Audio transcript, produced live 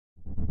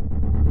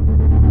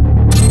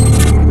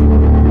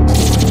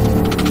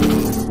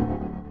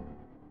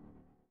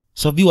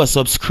So viewer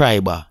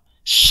subscriber,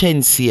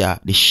 Shenseea,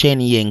 the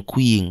Shen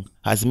Queen,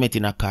 has met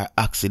in a car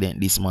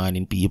accident this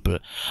morning, people.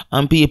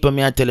 And people,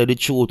 me I tell you the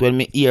truth, when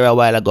me hear a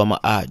while ago, my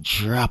heart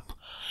drop.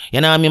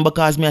 You know what I mean?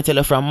 Because me I tell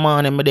you from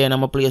morning, me there in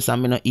my place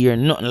and me not hear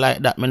nothing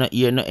like that. Me not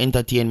hear no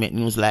entertainment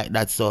news like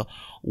that. So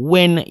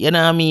when, you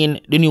know what I mean,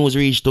 the news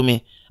reached to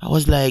me, I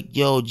was like,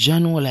 yo,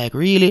 Jano, like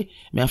really?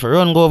 Me have to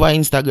run go over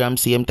Instagram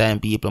same time,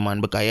 people, man,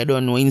 because you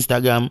don't know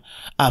Instagram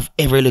have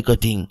every little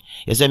thing.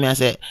 You see me I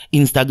say,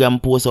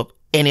 Instagram post up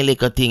any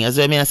little thing. As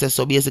I say,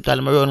 so basically, I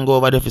run go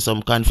over there for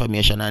some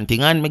confirmation and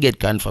thing, and me get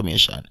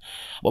confirmation.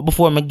 But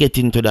before me get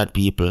into that,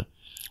 people,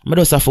 I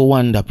just have to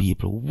wonder,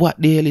 people, what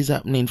the hell is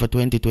happening for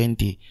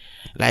 2020?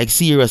 Like,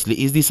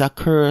 seriously, is this a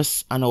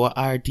curse on our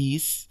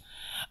artists?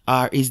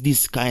 Or is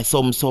this kind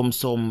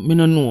of me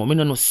no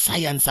know,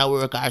 science at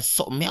work or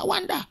something? Me I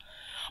wonder.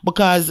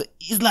 Because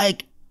it's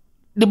like,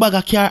 the bag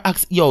of car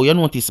acts, yo, you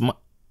notice,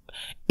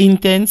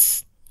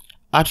 intense,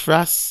 at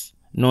first,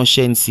 no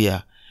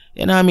Shenseea.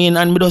 You know what I mean?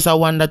 And me just I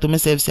wonder to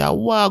myself, say,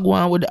 what go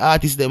on with the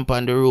artists them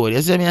on the road?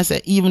 You see me? I say,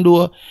 even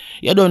though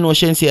you don't know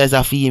Shenseea is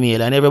a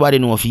female and everybody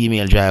know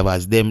female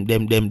drivers, them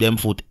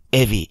foot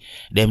heavy,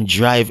 them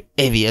drive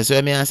heavy. You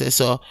see me? I say,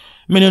 so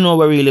me don't know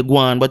what really go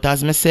on, but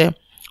as me say,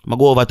 I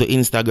go over to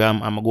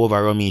Instagram and I go over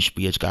Romiech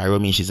page, because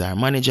Romiech is our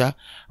manager.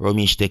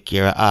 Romiech take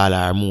care of all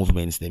our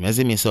movements them. You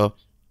see me? So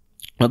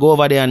I go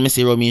over there and I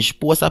see Romiech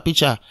post a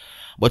picture.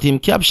 But him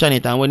caption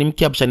it, and when him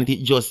caption it,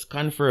 it just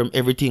confirm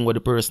everything what the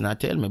person I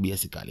tell me,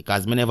 basically.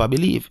 Because me never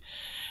believe.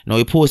 Now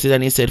he posted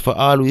and he said, for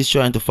always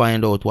trying to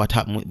find out what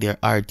happened with their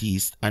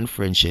artist and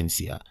friend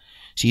Shenseea.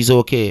 She's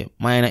okay.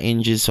 Minor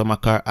injuries from a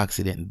car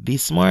accident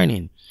this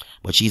morning.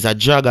 But she's a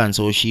dragon,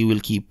 so she will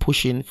keep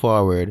pushing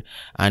forward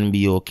and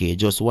be okay.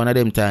 Just one of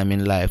them time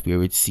in life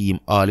where it seems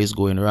all is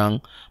going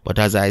wrong. But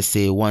as I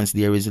say, once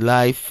there is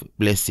life,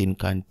 blessing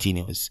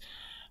continues.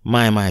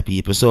 My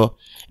people. So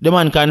the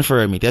man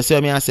confirm it. That's why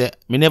I say,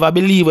 me never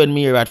believe when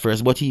me hear at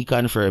first, but he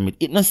confirm it.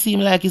 It not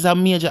seem like it's a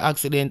major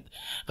accident,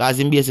 because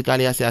him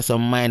basically I say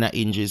some minor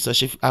injuries. So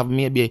she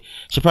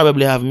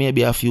probably have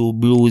maybe a few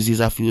bruises,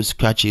 a few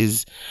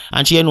scratches,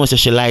 and she knows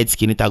she light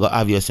skin, it go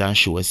obvious and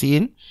show. See?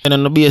 And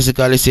then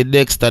basically say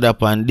Dexter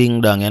up and ding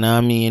dong, you know what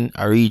I mean?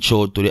 I reach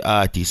out to the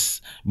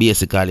artist,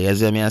 basically.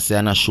 As I say,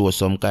 and I show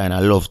some kind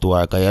of love to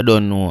her, because you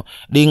don't know.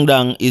 Ding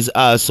dong is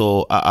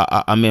also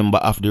a member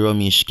of the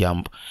Romiech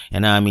camp.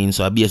 You know what I mean?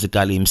 So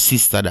basically him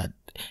sister that.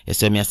 You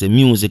see me I say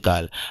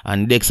musical.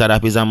 And Dexter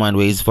Dap is a man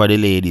where is for the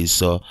ladies.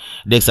 So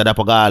Dexter Dap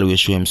always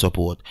show him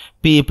support.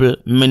 People,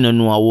 me no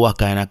know what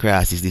kind of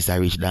crisis this a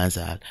reach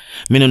dancehall.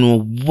 Me no know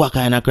what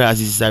kind of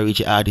crisis this a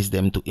reach artists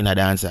them to in a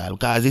dancehall.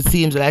 Because it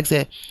seems like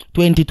say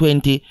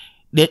 2020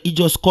 that it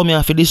just come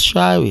here for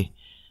destroy we.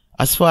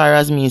 As far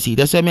as me see.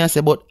 That's what me I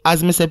say. But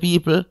as me say,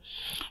 people,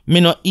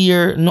 me not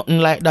hear nothing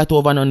like that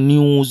over no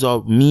news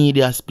or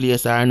media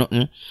place or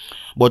nothing.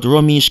 But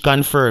Romiech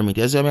confirm it.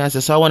 You see what I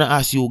say? So I want to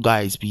ask you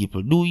guys,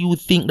 people, do you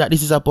think that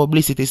this is a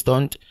publicity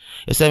stunt?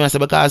 You see what I say?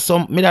 Because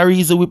me that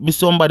reason with me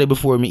somebody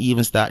before me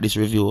even start this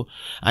review.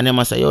 And them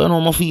I say, yo, you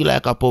know, I feel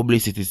like a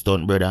publicity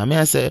stunt, brother.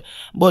 I say,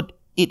 but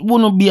it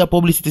wouldn't be a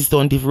publicity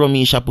stunt if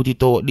Romiech put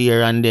it out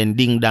there and then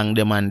ding dang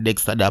them and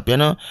Dexter Dap, you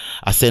know?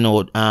 I send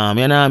out, you know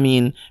what I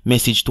mean,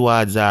 message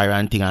towards her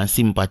and thing and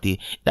sympathy.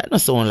 That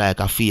not sound like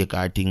a fake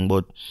or thing,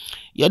 but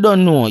you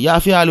don't know. You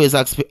have to always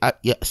expect,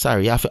 you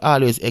have to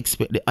always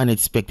expect the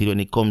unexpected when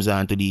it comes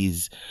on to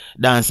these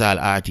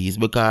dancehall artists,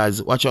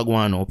 because what you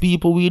going on,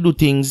 people will do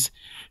things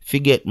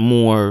forget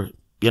more,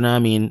 you know what I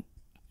mean,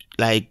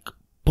 like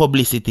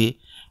publicity,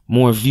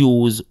 more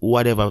views,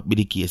 whatever be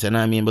the case. You know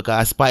what I mean?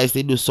 Because Spice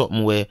did do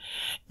something where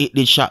it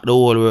did shock the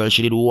whole world.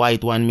 She did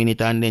white 1 minute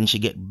and then she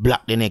get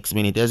black the next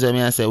minute. That's what I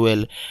mean. I say,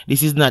 well,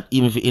 this is not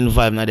even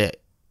involved in the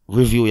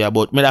review here,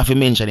 but me have to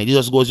mention it. It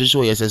just goes to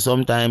show you, say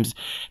sometimes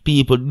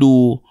people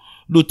do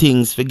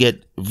things forget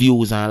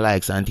views and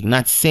likes and things.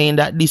 Not saying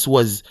that this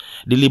was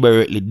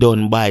deliberately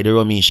done by the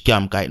Romiech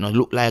camp. It not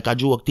look like a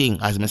joke thing,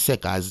 as me say,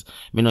 cause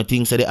me not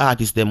think so the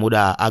artists them would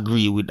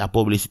agree with a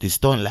publicity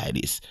stunt like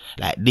this.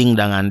 Like Ding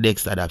Dong and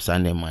Dexter Daps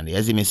and them, man.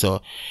 You see me?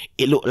 So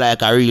it look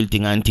like a real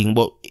thing and thing,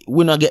 but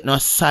we not get no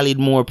solid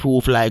more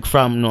proof like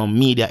from no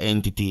media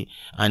entity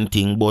and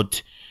thing.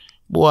 But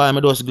boy,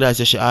 I'm just glad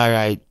that she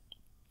alright.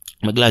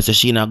 I'm glad that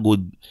she in a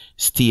good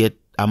state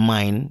of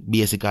mind,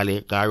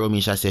 basically. Because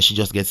Romiech says she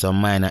just gets some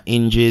minor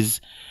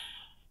injuries.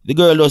 The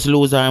girl just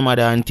lose her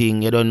mother and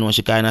thing. You don't know,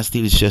 she kind of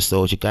still stressed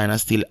out. She kind of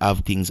still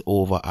have things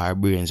over her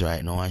brains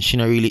right now. And she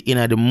not really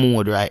in the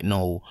mood right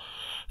now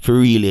for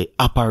really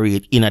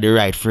operate in the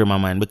right frame of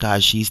mind,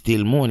 because she's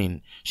still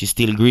mourning. She's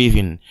still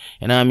grieving.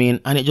 You know what I mean?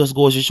 And it just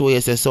goes to show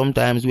you, say,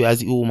 sometimes we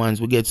as humans,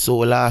 we get so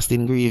lost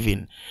in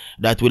grieving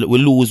that we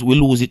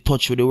lose it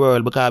touch with the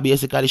world, because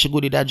basically she go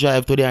did that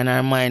drive today and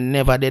her mind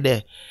never did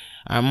there.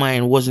 Her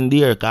mind wasn't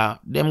there, because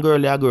them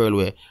girl are girl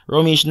way.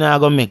 Romiech now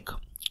gonna make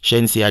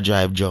Shenseea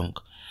drive drunk.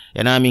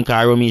 You know what I mean?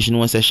 Because Romiech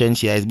knows that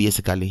Shenseea is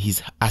basically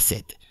his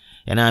asset.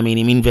 You know what I mean?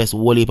 Him invest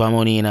whole heap of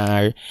money in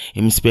her.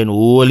 Him spend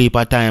whole heap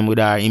of time with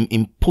her.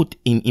 Him put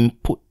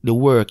the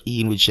work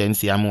in with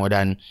Shenseea more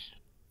than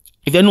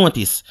If you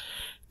notice,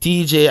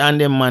 TJ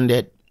and them man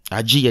that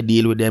a G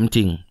deal with them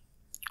thing.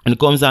 When it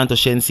comes down to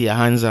Shenseea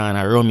hands-on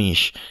or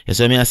Romiech, you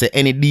see me I say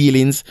any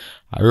dealings,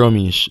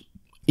 Romiech,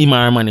 him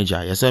our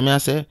manager, you see me I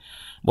say.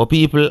 But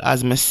people,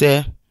 as me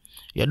say,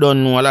 you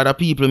don't know, a lot of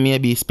people may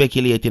be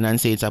speculating and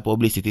say it's a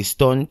publicity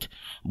stunt,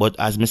 but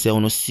as me say,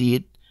 when you see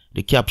it,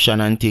 the caption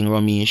and thing,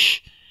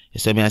 Romiech, you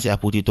see me I say I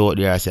put it out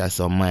there, I say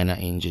some minor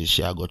injuries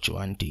she a go through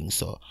and thing,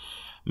 so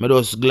me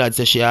just glad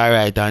say she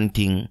alright and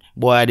thing.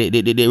 Boy, the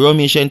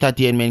Romiech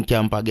entertainment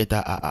camp get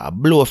a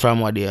blow from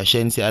what they are.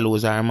 Shenseea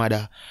lose her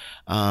mother.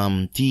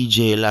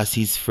 TJ lost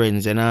his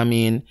friends, and I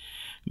mean,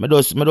 me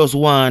just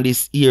want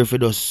this year for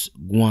just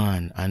go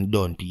on and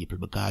done, people,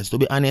 because to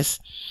be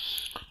honest,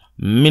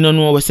 me no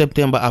know what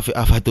September after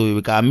to it,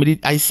 because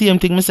I see him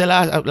think me say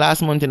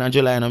last month in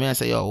July, and I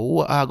say, yo, who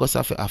August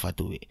after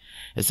to it?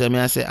 You see me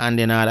I say, and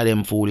then all of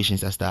them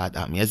foolishness start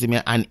at me. You see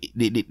me, and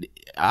the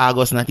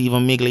August not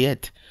even middle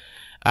yet.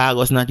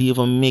 August not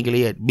even middle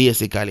yet,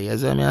 basically. You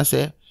see me I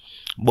say,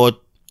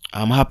 but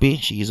I'm happy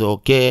she's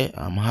okay.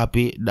 I'm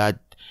happy that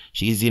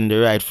she's in the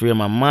right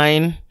frame of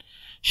mind.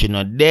 She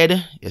not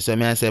dead. You see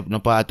me I say, no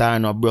part of her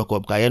no broke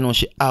up, because you know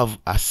she have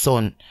a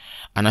son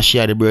and she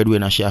had the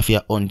breadwinner, she have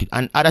to hunt it.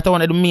 And that's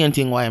one of the main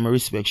thing why I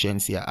respect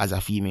Shenseea as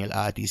a female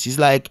artist. It's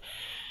like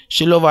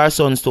she love her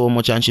son so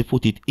much and she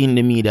put it in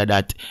the media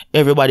that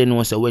everybody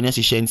knows that when you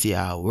see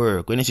Shenseea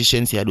work, when you see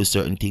Shenseea do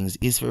certain things,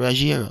 it's for a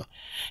zero.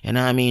 You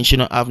know what I mean? She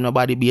don't have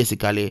nobody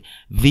basically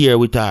there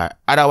with her.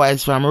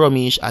 Otherwise, from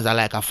Romiech as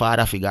like a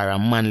father figure, a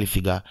manly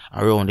figure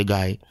around the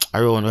guy,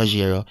 around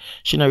Rogero,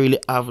 she don't really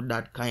have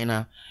that kind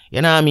of,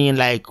 you know what I mean,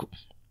 like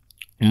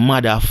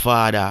mother,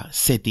 father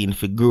setting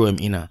for grow him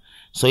in her.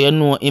 So you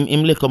know,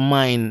 him little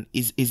mind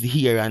is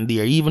here and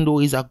there, even though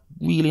he's a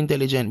real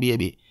intelligent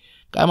baby.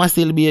 I'm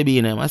still baby,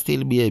 you know, I'm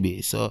still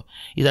baby. So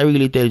he's a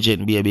really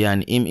intelligent baby,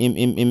 and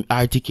him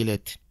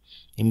articulate,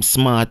 him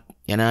smart,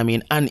 you know what I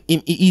mean? And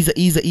he's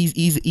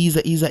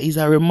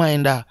a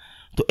reminder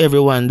to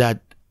everyone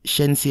that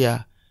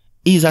Shenseea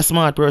is a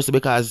smart person,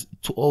 because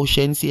to how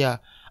Shenseea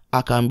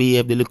I can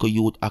behave the little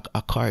youth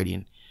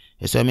according.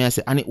 You see what I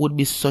say? And it would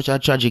be such a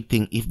tragic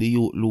thing if the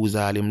youth lose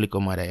all him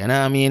little mother, you know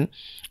what I mean?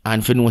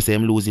 And for no say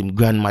him lose him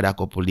grandmother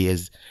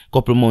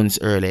couple months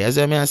earlier. You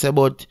see what I say?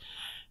 But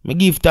me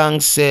give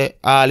thanks, say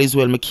all is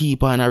well. Me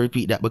keep on and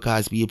repeat that,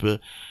 because people,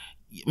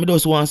 me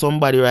just want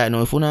somebody right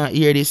now. If you not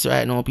hear this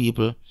right now,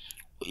 people,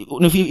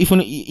 if you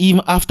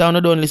even after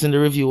you don't listen to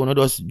the review, you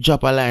just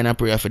drop a line of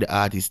prayer for the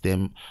artist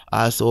them.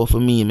 Also for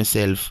me,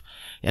 myself.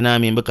 You know what I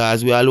mean?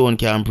 Because we alone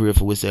can't pray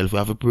for ourselves. We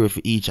have to pray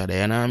for each other.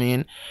 You know what I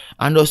mean?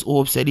 And just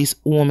hope say this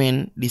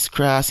woman, this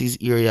crosses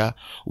area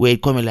where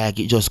it coming like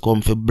it just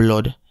come for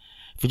blood.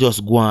 If you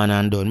just go on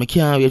and done. Me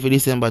can't wait for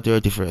December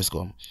 31st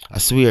come. I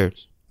swear.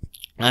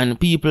 And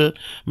people,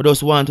 I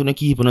just want to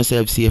keep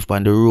yourself safe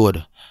on the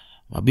road.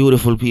 My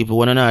beautiful people,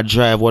 wanna not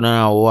drive, wanna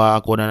not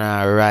walk, wanna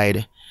not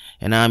ride.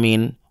 You know what I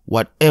mean?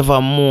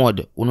 Whatever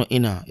mode you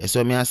in her. You see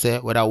what I say?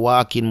 Whether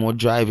walking mode,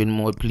 driving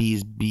mode,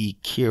 please be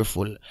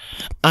careful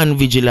and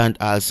vigilant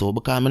also.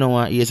 Because I don't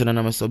want to hear none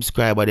of my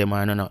subscribers them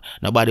and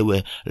nobody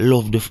will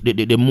love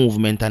the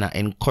movement and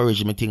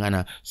encourage me thing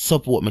and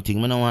support me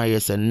thing. I don't want to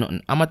hear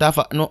nothing. I'm matter of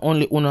fact, not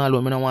only one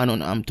alone, I don't want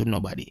nothing to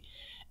nobody.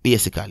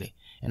 Basically.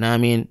 You know what I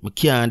mean? I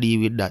can't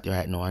deal with that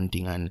right now and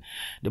thing. And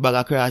the bag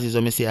of crosses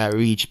when I say I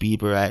reach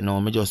people right now,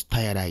 I'm just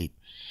tired of it.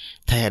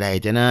 Tired of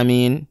it, you know what I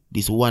mean?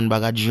 This one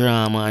bag of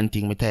drama and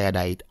thing, me tired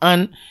of it.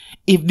 And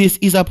if this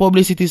is a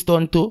publicity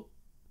stunt too,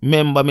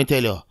 remember me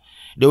tell you,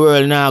 the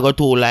world now go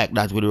too like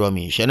that with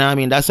Romiech. You know what I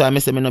mean? That's why I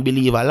say me no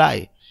believe a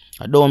lie.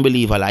 I don't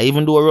believe a lie.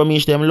 Even though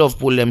Romiech them love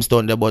pull them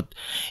stunt there, but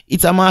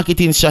it's a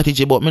marketing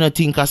strategy, but me not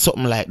think of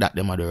something like that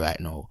them do right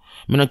now.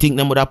 Me not think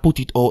them would have put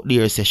it out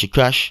there say she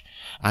crash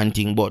and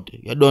thing, but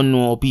you don't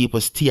know how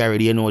people stay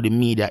already, you know the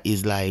media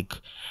is like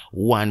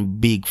one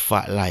big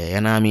fat liar,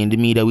 you know what I mean? The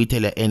media will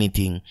tell you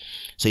anything.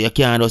 So you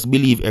can't just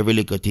believe every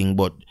little thing,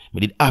 but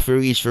we did have to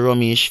reach for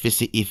Romiech to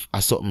see if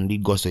something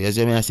did go so. You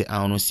see me I say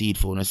I don't see it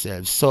for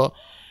myself. So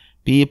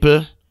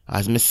people,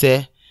 as me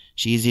say,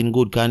 she's in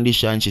good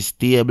condition, she's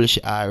stable,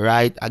 she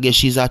alright. I guess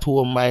she's at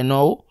home by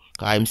now.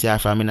 Cause I'm say her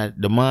from in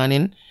the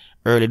morning,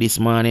 early this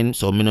morning.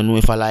 So me don't know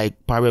if I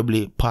like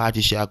probably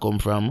party she come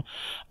from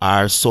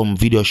or some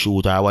video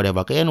shoot or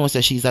whatever. Cause you know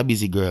say she's a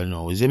busy girl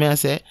now. You see me I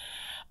say?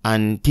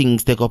 And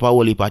things take up a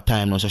whole heap of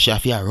time now, so she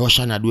have to rush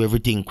and do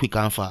everything quick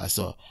and fast.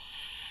 So,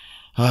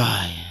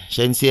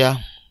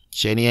 Shenseea,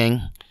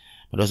 Shenyeng,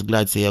 I'm just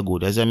glad to say you're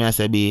good. As I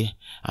say, be,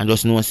 and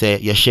just know say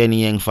your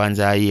Shenyeng fans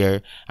are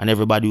here, and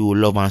everybody who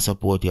love and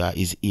support you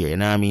is here. You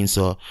know what I mean?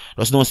 So,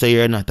 just know say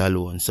you're not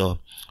alone. So,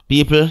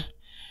 people,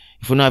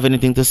 if you don't have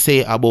anything to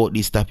say about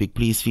this topic,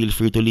 please feel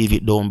free to leave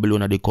it down below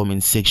in the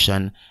comment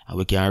section, and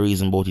we can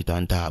reason about it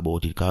and talk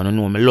about it. Because I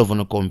know I love on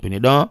the company,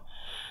 don't?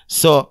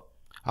 So,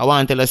 I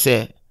want to tell you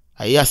say,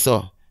 yes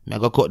sir, I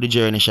go cut the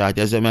journey short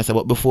as I say,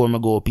 but before I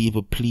go,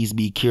 people, please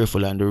be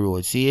careful on the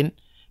road. See?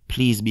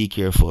 Please be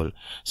careful.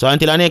 So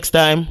until the next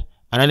time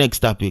and the next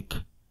topic,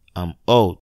 I'm out.